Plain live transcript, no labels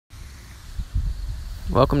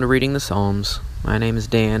Welcome to Reading the Psalms. My name is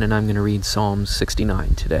Dan, and I'm going to read Psalm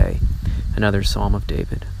 69 today, another Psalm of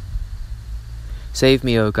David. Save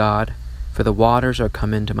me, O God, for the waters are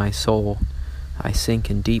come into my soul. I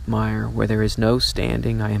sink in deep mire where there is no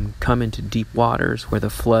standing. I am come into deep waters where the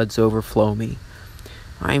floods overflow me.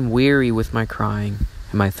 I am weary with my crying,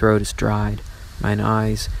 and my throat is dried. Mine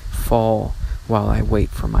eyes fall while I wait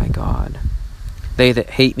for my God. They that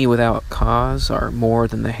hate me without cause are more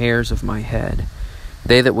than the hairs of my head.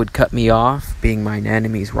 They that would cut me off, being mine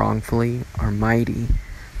enemies wrongfully, are mighty.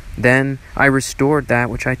 Then I restored that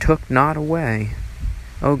which I took not away.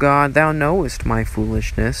 O God, thou knowest my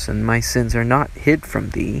foolishness, and my sins are not hid from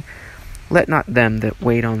thee. Let not them that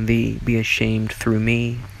wait on thee be ashamed through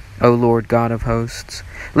me, O Lord God of hosts.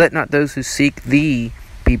 Let not those who seek thee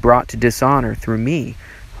be brought to dishonor through me,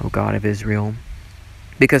 O God of Israel.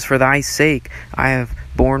 Because for thy sake I have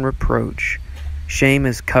borne reproach. Shame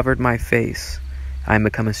has covered my face. I am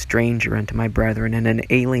become a stranger unto my brethren, and an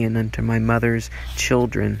alien unto my mother's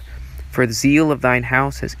children. For the zeal of thine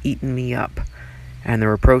house has eaten me up, and the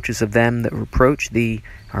reproaches of them that reproach thee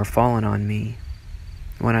are fallen on me.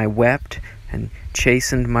 When I wept and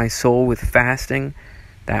chastened my soul with fasting,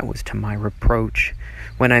 that was to my reproach.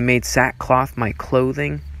 When I made sackcloth my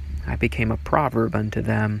clothing, I became a proverb unto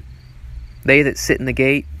them. They that sit in the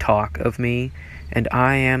gate talk of me, and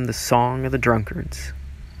I am the song of the drunkards.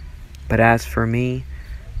 But as for me,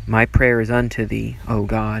 my prayer is unto thee, O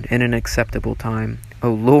God, in an acceptable time,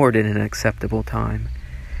 O Lord, in an acceptable time.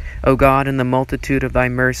 O God, in the multitude of thy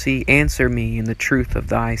mercy, answer me in the truth of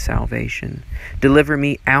thy salvation. Deliver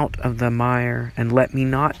me out of the mire, and let me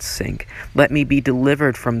not sink. Let me be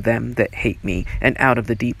delivered from them that hate me, and out of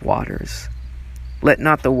the deep waters. Let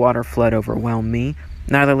not the water flood overwhelm me,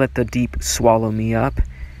 neither let the deep swallow me up,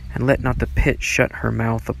 and let not the pit shut her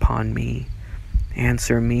mouth upon me.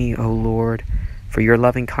 Answer me, O Lord, for your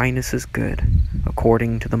loving kindness is good.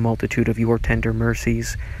 According to the multitude of your tender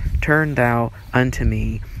mercies, turn thou unto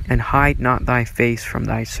me, and hide not thy face from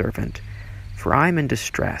thy servant. For I am in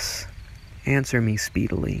distress. Answer me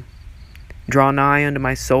speedily. Draw nigh unto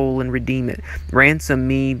my soul, and redeem it. Ransom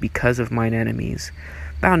me because of mine enemies.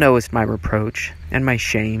 Thou knowest my reproach, and my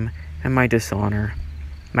shame, and my dishonor.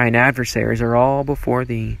 Mine adversaries are all before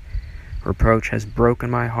thee. Reproach has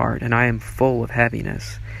broken my heart, and I am full of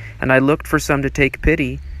heaviness. And I looked for some to take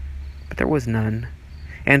pity, but there was none.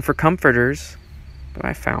 And for comforters, but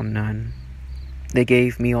I found none. They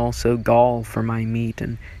gave me also gall for my meat,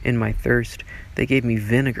 and in my thirst they gave me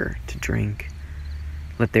vinegar to drink.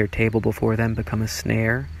 Let their table before them become a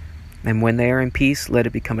snare, and when they are in peace, let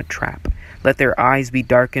it become a trap. Let their eyes be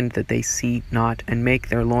darkened that they see not, and make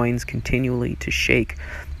their loins continually to shake.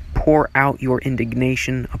 Pour out your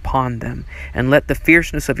indignation upon them, and let the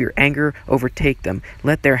fierceness of your anger overtake them.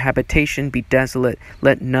 Let their habitation be desolate.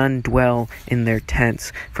 Let none dwell in their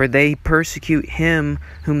tents. For they persecute him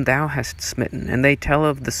whom thou hast smitten, and they tell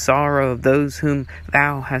of the sorrow of those whom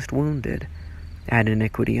thou hast wounded. Add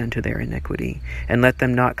iniquity unto their iniquity, and let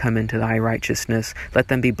them not come into thy righteousness. Let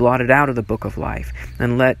them be blotted out of the book of life,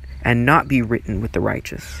 and not be written with the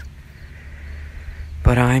righteous.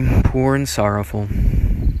 But I'm poor and sorrowful.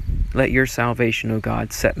 Let your salvation, O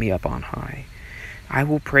God, set me up on high. I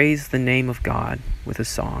will praise the name of God with a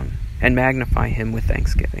song, and magnify him with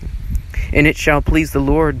thanksgiving. And it shall please the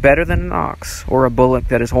Lord better than an ox, or a bullock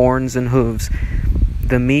that has horns and hooves.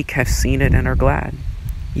 The meek have seen it and are glad.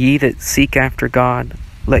 Ye that seek after God,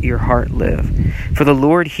 let your heart live. For the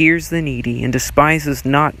Lord hears the needy, and despises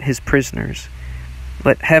not his prisoners.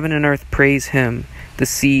 Let heaven and earth praise him, the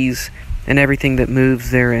seas, and everything that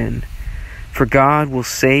moves therein. For God will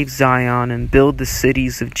save Zion, and build the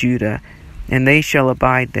cities of Judah, and they shall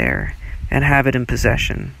abide there, and have it in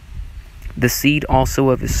possession. The seed also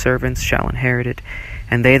of his servants shall inherit it,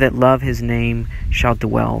 and they that love his name shall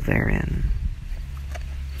dwell therein.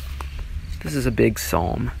 This is a big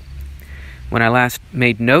psalm. When I last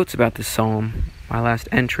made notes about this psalm, my last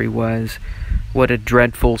entry was, what a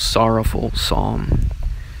dreadful, sorrowful psalm.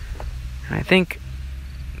 And I think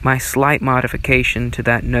my slight modification to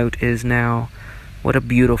that note is now, what a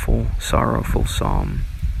beautiful, sorrowful psalm.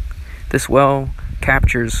 This well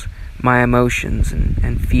captures my emotions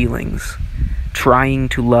and feelings, trying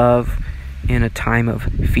to love in a time of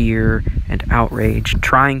fear and outrage,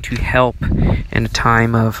 trying to help in a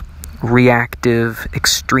time of reactive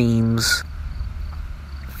extremes.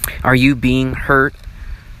 Are you being hurt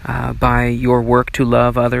by your work to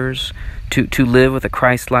love others? To live with a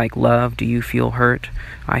Christ-like love? Do you feel hurt?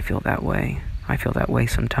 I feel that way. I feel that way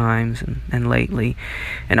sometimes and lately.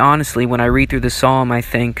 And honestly, when I read through the psalm, I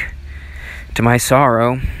think, to my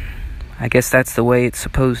sorrow, I guess that's the way it's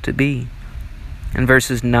supposed to be. In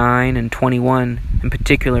verses 9 and 21 in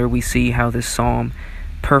particular, we see how this psalm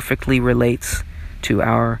perfectly relates to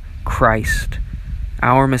our Christ,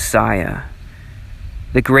 our Messiah,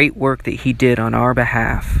 the great work that he did on our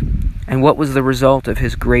behalf. And what was the result of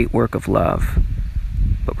his great work of love?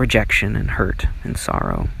 But rejection and hurt and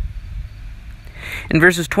sorrow. In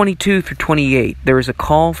verses 22 through 28, there is a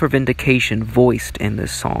call for vindication voiced in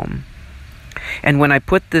this psalm. And when I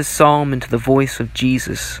put this psalm into the voice of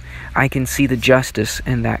Jesus, I can see the justice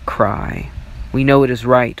in that cry. We know it is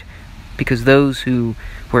right, because those who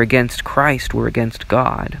were against Christ were against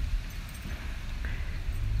God.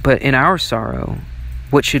 But in our sorrow,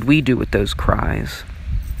 what should we do with those cries?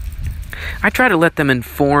 I try to let them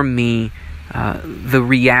inform me the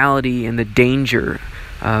reality and the danger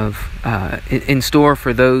of in store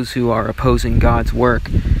for those who are opposing God's work.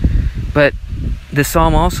 But the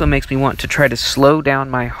psalm also makes me want to try to slow down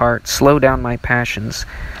my heart, slow down my passions,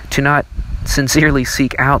 to not sincerely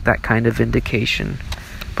seek out that kind of vindication,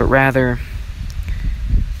 but rather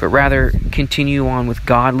continue on with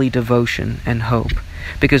godly devotion and hope.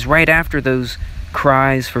 Because right after those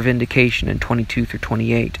cries for vindication in 22 through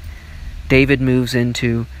 28, David moves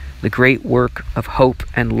into the great work of hope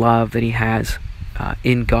and love that he has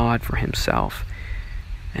in God for himself.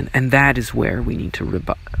 And that is where we need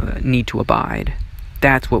to abide.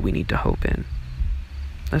 That's what we need to hope in.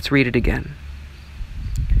 Let's read it again.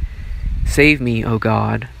 Save me, O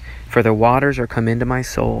God, for the waters are come into my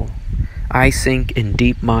soul. I sink in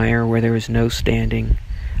deep mire where there is no standing.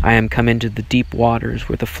 I am come into the deep waters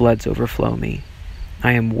where the floods overflow me.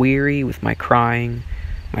 I am weary with my crying.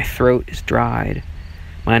 My throat is dried.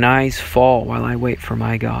 Mine eyes fall while I wait for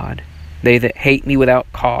my God. They that hate me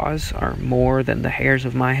without cause are more than the hairs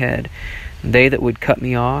of my head. They that would cut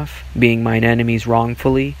me off, being mine enemies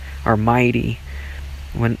wrongfully, are mighty.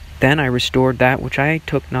 Then I restored that which I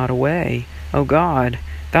took not away. O God,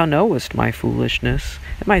 thou knowest my foolishness,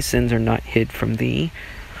 and my sins are not hid from thee.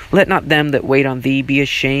 Let not them that wait on thee be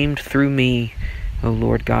ashamed through me, O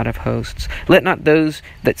Lord God of hosts. Let not those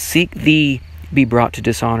that seek thee be brought to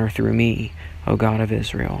dishonor through me, O God of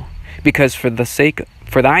Israel. Because for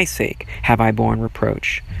thy sake have I borne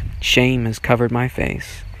reproach. Shame has covered my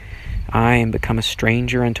face. I am become a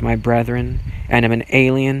stranger unto my brethren, and am an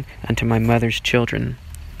alien unto my mother's children.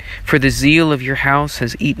 For the zeal of your house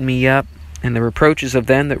has eaten me up, and the reproaches of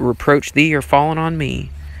them that reproach thee are fallen on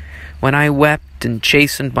me. When I wept and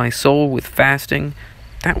chastened my soul with fasting,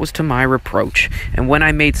 that was to my reproach. And when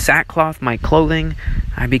I made sackcloth my clothing,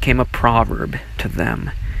 I became a proverb to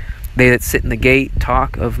them. They that sit in the gate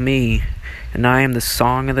talk of me, and I am the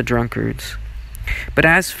song of the drunkards. But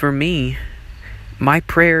as for me, my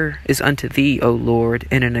prayer is unto thee, O Lord,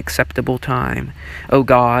 in an acceptable time. O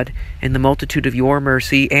God, in the multitude of your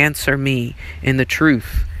mercy, answer me in the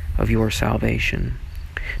truth of your salvation.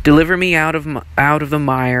 Deliver me out of the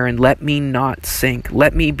mire, and let me not sink.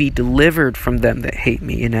 Let me be delivered from them that hate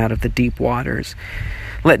me, and out of the deep waters.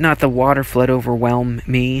 Let not the water flood overwhelm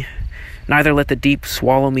me, neither let the deep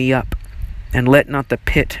swallow me up, and let not the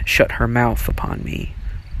pit shut her mouth upon me.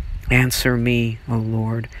 Answer me, O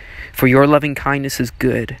Lord, for your loving kindness is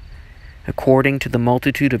good. According to the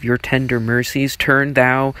multitude of your tender mercies, turn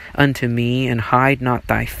thou unto me, and hide not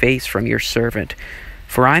thy face from your servant.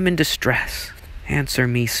 For I am in distress. Answer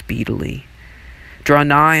me speedily. Draw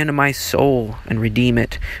nigh unto my soul, and redeem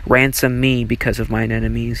it. Ransom me because of mine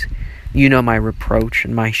enemies. You know my reproach,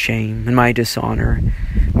 and my shame, and my dishonor.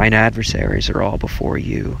 Mine adversaries are all before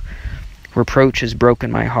you. Reproach has broken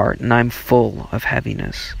my heart, and I am full of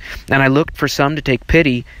heaviness. And I looked for some to take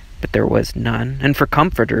pity, but there was none, and for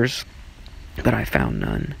comforters, but I found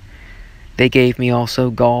none. They gave me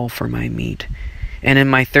also gall for my meat, and in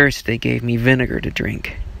my thirst they gave me vinegar to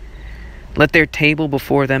drink. Let their table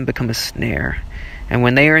before them become a snare, and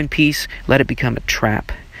when they are in peace, let it become a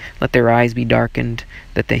trap. Let their eyes be darkened,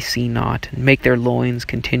 that they see not, and make their loins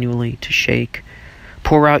continually to shake.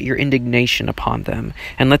 Pour out your indignation upon them,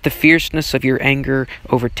 and let the fierceness of your anger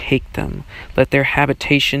overtake them. Let their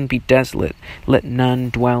habitation be desolate, let none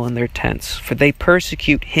dwell in their tents. For they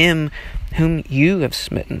persecute him whom you have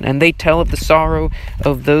smitten, and they tell of the sorrow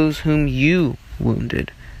of those whom you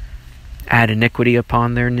wounded. Add iniquity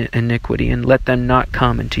upon their iniquity, and let them not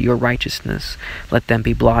come into your righteousness. Let them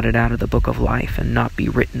be blotted out of the book of life, and not be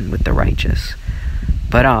written with the righteous.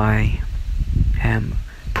 But I am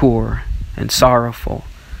poor and sorrowful.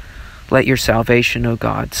 Let your salvation, O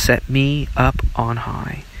God, set me up on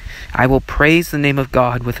high. I will praise the name of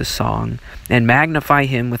God with a song, and magnify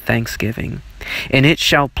him with thanksgiving. And it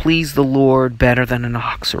shall please the Lord better than an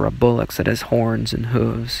ox or a bullock that has horns and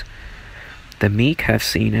hooves. The meek have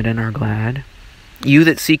seen it and are glad. You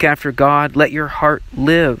that seek after God, let your heart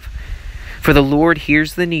live. For the Lord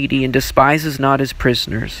hears the needy and despises not his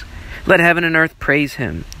prisoners. Let heaven and earth praise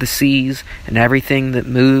him, the seas and everything that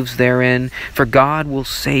moves therein. For God will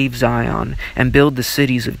save Zion and build the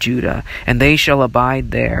cities of Judah, and they shall abide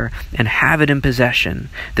there and have it in possession.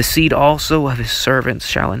 The seed also of his servants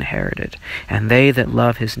shall inherit it, and they that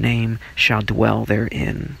love his name shall dwell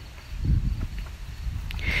therein.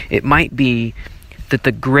 It might be that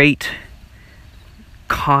the great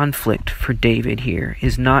conflict for David here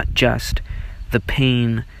is not just the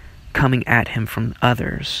pain coming at him from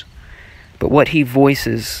others, but what he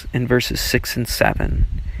voices in verses 6 and 7.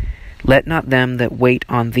 Let not them that wait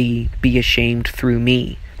on thee be ashamed through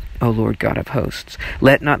me, O Lord God of hosts.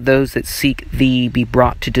 Let not those that seek thee be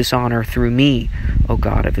brought to dishonor through me, O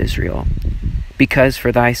God of Israel. Because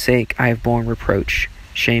for thy sake I have borne reproach,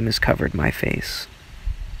 shame has covered my face.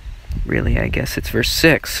 Really, I guess it's verse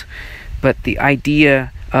 6. But the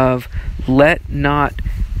idea of let not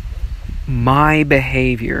my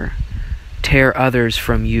behavior tear others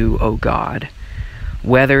from you, O God.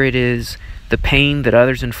 Whether it is the pain that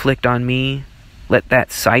others inflict on me, let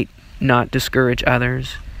that sight not discourage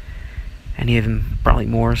others. And even probably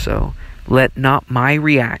more so, let not my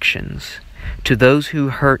reactions to those who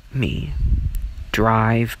hurt me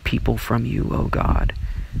drive people from you, O God.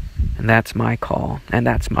 And that's my call, and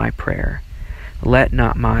that's my prayer. Let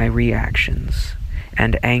not my reactions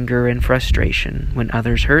and anger and frustration when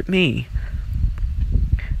others hurt me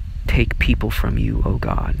take people from you, O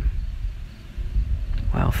God.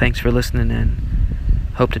 Well, thanks for listening in.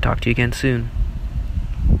 Hope to talk to you again soon.